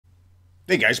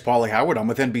Hey guys, Pauly Howard. I'm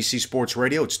with NBC Sports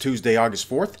Radio. It's Tuesday, August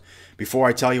 4th. Before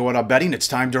I tell you what I'm betting, it's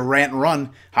time to rant and run.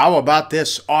 How about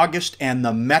this? August and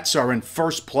the Mets are in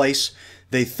first place.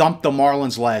 They thumped the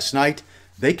Marlins last night.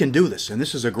 They can do this, and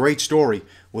this is a great story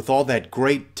with all that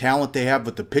great talent they have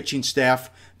with the pitching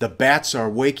staff. The bats are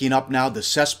waking up now. The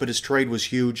Cespedes trade was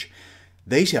huge.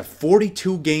 They have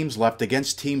 42 games left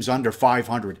against teams under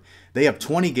 500. They have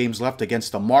 20 games left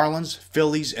against the Marlins,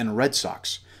 Phillies, and Red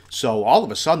Sox. So all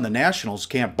of a sudden, the Nationals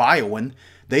can't buy a win.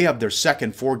 They have their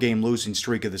second four-game losing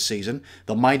streak of the season.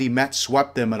 The mighty Mets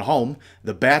swept them at home.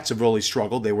 The Bats have really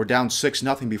struggled. They were down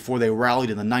 6-0 before they rallied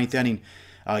in the ninth inning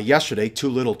yesterday. Too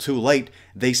little, too late.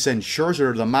 They send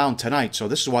Scherzer to the mound tonight. So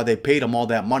this is why they paid him all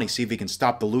that money. See if he can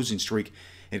stop the losing streak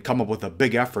and come up with a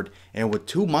big effort. And with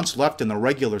 2 months left in the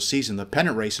regular season, the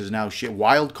pennant race is now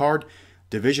wild card,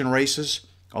 division races.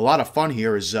 A lot of fun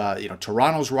here is,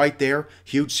 Toronto's right there.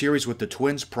 Huge series with the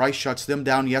Twins. Price shuts them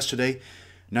down yesterday.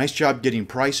 Nice job getting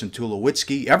Price and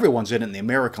Tulowitzki. Everyone's in it in the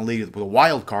American League with a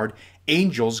wild card.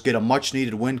 Angels get a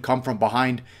much-needed win, come from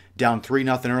behind, down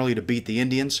 3-0 early to beat the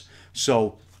Indians.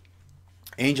 So,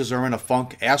 Angels are in a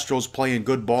funk. Astros playing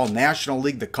good ball. National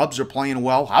League, the Cubs are playing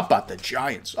well. How about the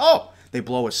Giants? Oh, they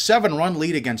blow a 7-run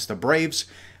lead against the Braves.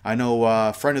 I know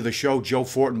a friend of the show, Joe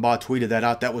Fortenbaugh, tweeted that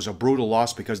out. That was a brutal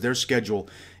loss because their schedule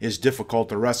is difficult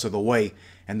the rest of the way,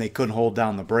 and they couldn't hold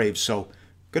down the Braves. So,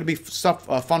 going to be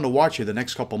fun to watch here the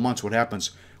next couple months what happens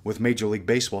with Major League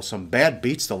Baseball. Some bad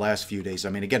beats the last few days.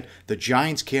 I mean, again, the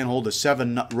Giants can't hold a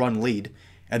 7-run lead,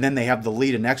 and then they have the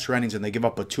lead in extra innings and they give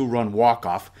up a 2-run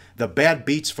walk-off. The bad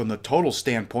beats from the total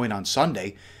standpoint on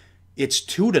Sunday, it's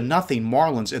 2-0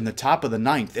 Marlins in the top of the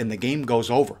ninth, and the game goes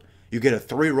over. You get a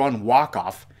 3-run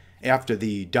walk-off after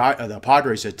the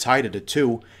Padres had tied it at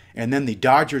 2, and then the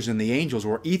Dodgers and the Angels,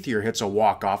 where Ethier hits a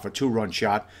walk-off, a 2-run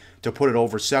shot, to put it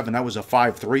over 7. That was a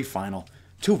 5-3 final.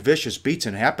 Two vicious beats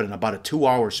and happened in about a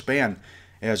 2-hour span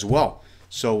as well.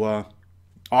 So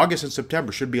August and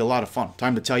September should be a lot of fun.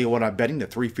 Time to tell you what I'm betting. The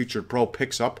 3 featured pro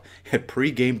picks up at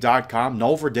pregame.com.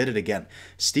 Nover did it again.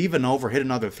 Steven Nover hit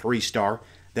another 3-star.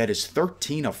 That is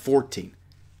 13 of 14.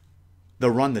 The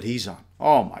run that he's on.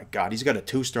 Oh my God, he's got a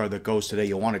 2-star that goes today.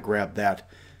 You'll want to grab that.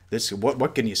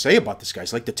 What can you say about this guy?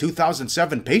 He's like the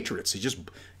 2007 Patriots.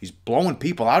 He's blowing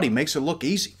people out. He makes it look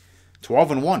easy.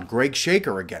 12-1. Greg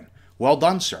Shaker again. Well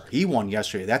done, sir. He won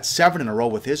yesterday. That's 7 in a row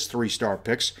with his 3-star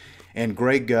picks. And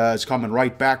Greg is coming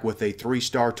right back with a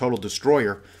 3-star total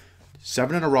destroyer.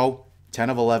 7 in a row,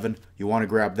 10 of 11. You want to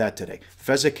grab that today.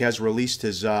 Fezzik has released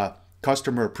his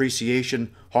Customer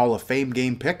Appreciation Hall of Fame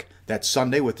game pick. That's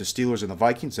Sunday with the Steelers and the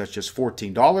Vikings. That's just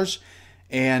 $14.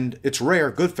 And it's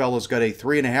rare. Goodfellow's got a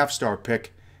 3.5-star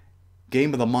pick.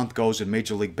 Game of the month goes in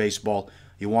Major League Baseball.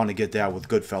 You want to get that with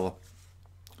Goodfellow.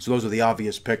 So those are the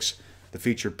obvious picks. The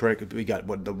featured pick. We got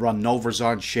the run Nover's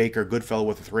on, Shaker, Goodfellow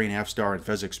with a 3.5-star, and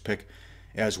Fezzik's pick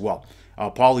as well.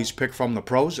 Pauly's pick from the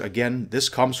pros. Again, this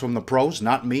comes from the pros,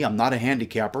 not me. I'm not a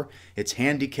handicapper. It's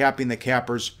Handicapping the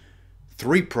Cappers.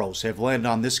 3 pros have landed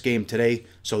on this game today.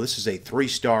 So this is a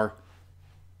 3-star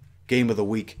game of the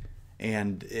week.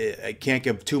 And I can't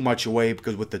give too much away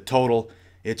because with the total,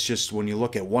 it's just when you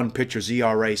look at one pitcher's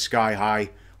ERA sky high.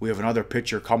 We have another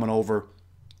pitcher coming over,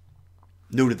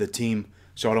 new to the team.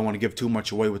 So I don't want to give too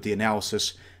much away with the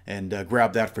analysis. And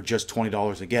grab that for just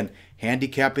 $20. Again,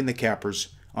 Handicapping the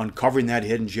Cappers, uncovering that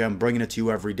hidden gem, bringing it to you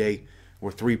every day.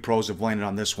 Where 3 pros have landed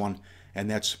on this one.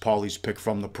 And that's Pauly's pick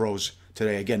from the pros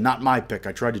today. Again, not my pick.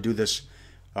 I tried to do this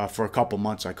for a couple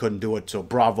months. I couldn't do it. So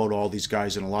bravo to all these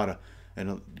guys and a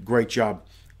great job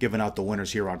giving out the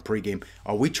winners here on pregame.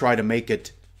 We try to make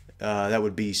it, that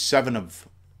would be 7 of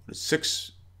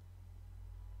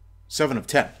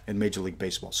 10 in Major League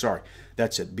Baseball. Sorry,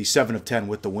 that's it. Be 7 of 10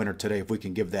 with the winner today if we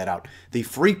can give that out. The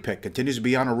free pick continues to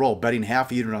be on a roll, betting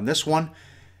half a unit on this one.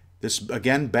 This,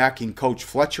 again, backing Coach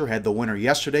Fletcher, had the winner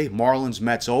yesterday. Marlins,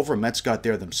 Mets over. Mets got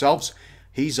there themselves.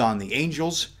 He's on the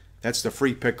Angels. That's the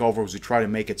free pick over as we try to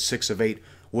make it 6 of 8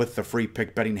 with the free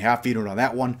pick, betting half unit on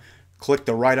that one. Click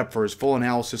the write-up for his full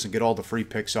analysis and get all the free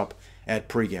picks up at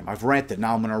pregame. I've ranted.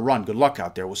 Now I'm going to run. Good luck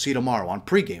out there. We'll see you tomorrow on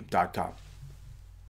pregame.com.